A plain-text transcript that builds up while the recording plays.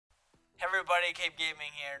Everybody, Kabe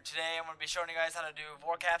Gaming here. Today I'm going to be showing you guys how to do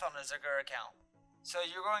Vorkath on a Ziggurar account. So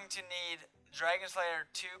you're going to need Dragon Slayer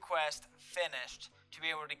 2 quest finished to be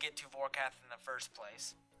able to get to Vorkath in the first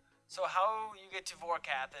place. So how you get to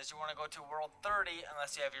Vorkath is you want to go to World 30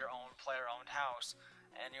 unless you have your own player-owned house.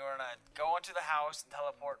 And you're going to go into the house and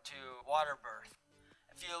teleport to Waterbirth.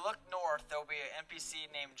 If you look north, there will be an NPC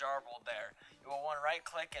named Jarble there. You will want to right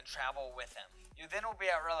click and travel with him. You then will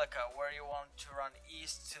be at Relica, where you want to run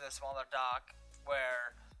east to the smaller dock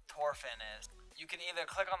where Thorfinn is. You can either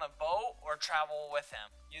click on the boat or travel with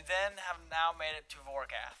him. You then have now made it to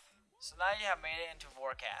Vorkath. So now you have made it into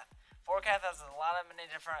Vorkath. Vorkath has a lot of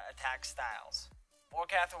many different attack styles.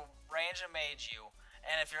 Vorkath will range and mage you,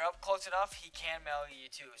 and if you're up close enough, he can melee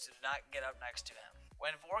you too, so do not get up next to him.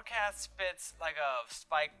 When Vorkath spits like a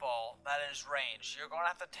spike ball that is ranged, you're going to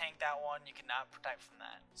have to tank that one. You cannot protect from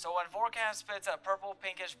that. So when Vorkath spits a purple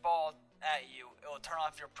pinkish ball at you, it will turn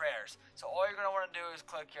off your prayers. So all you're going to want to do is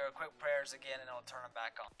click your quick prayers again and it will turn them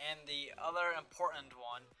back on. And the other important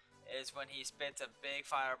one is when he spits a big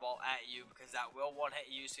fireball at you, because that will one hit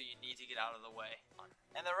you, so you need to get out of the way.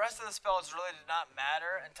 And the rest of the spells really did not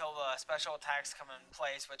matter until the special attacks come in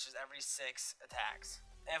place, which is every 6 attacks.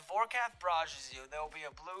 If Vorkath barrages you, there will be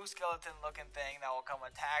a blue skeleton looking thing that will come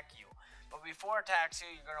attack you. But before it attacks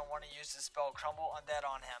you, you're going to want to use the spell Crumble Undead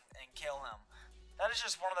on him and kill him. That is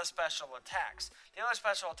just one of the special attacks. The other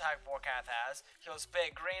special attack Vorkath has, he'll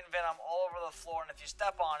spit green venom all over the floor, and if you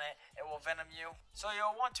step on it, it will venom you. So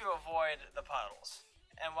you'll want to avoid the puddles.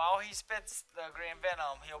 And while he spits the green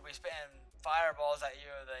venom, he'll be spitting fireballs at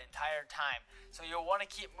you the entire time. So you'll want to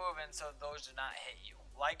keep moving so those do not hit you,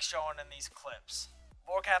 like shown in these clips.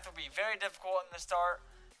 Vorkath will be very difficult in the start,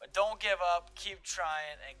 but don't give up, keep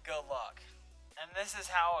trying, and good luck. And this is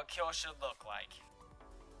how a kill should look like.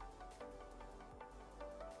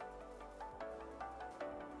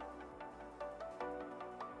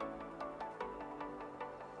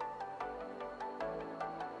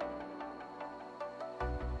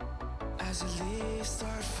 As the leaves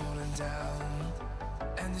start falling down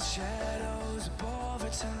and the shadows above our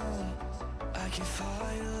town, I can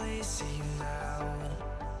finally see you now.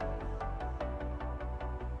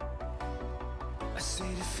 I see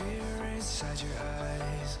the fear inside your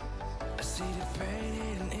eyes, I see the pain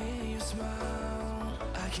hidden in your smile.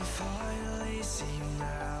 I can finally see you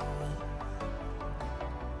now.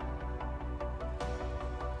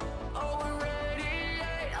 Oh, we're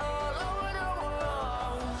radiate all over the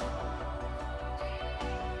world.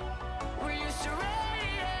 We used to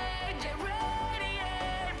radiate, get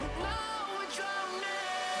radiate, but now we're drowning.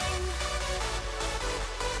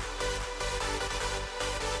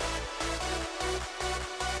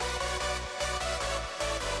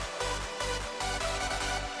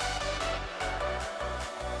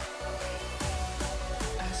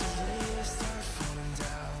 As the leaves start falling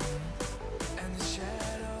down and the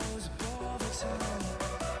shadows above the town,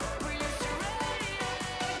 we used to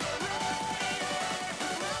radiate,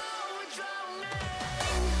 but now we're drowning.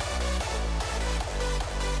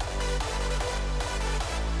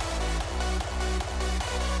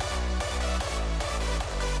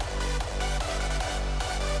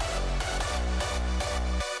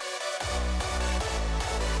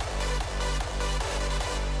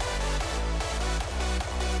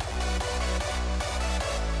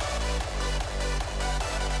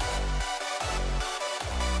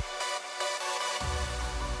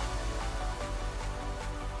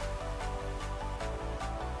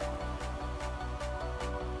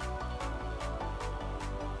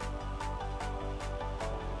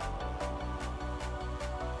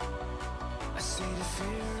 I see the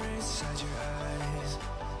fear inside your eyes,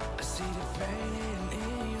 I see the pain hidden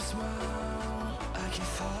in your smile. I can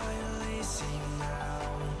finally see you now.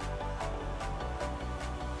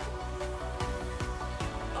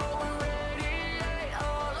 Oh, we radiate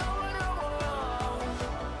all over the world.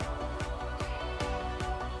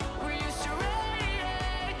 We used to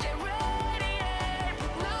radiate, get radiate,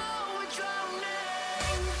 but now we're drowning.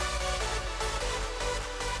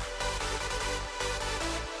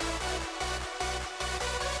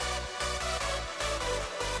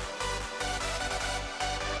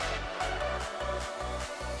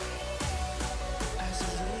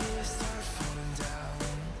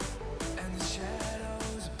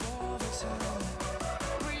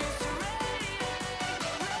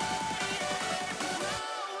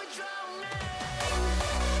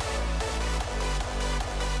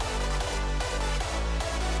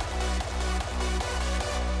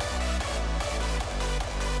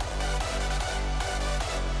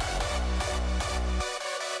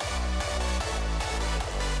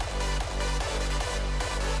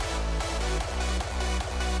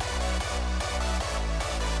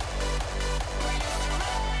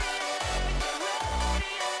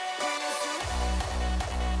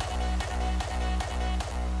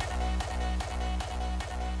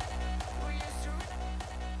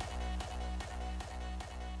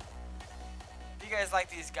 guys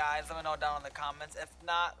like these guides. Let me know down in the comments. If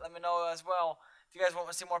not, let me know as well. If you guys want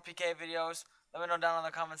to see more PK videos, let me know down in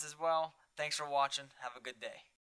the comments as well. Thanks for watching. Have a good day.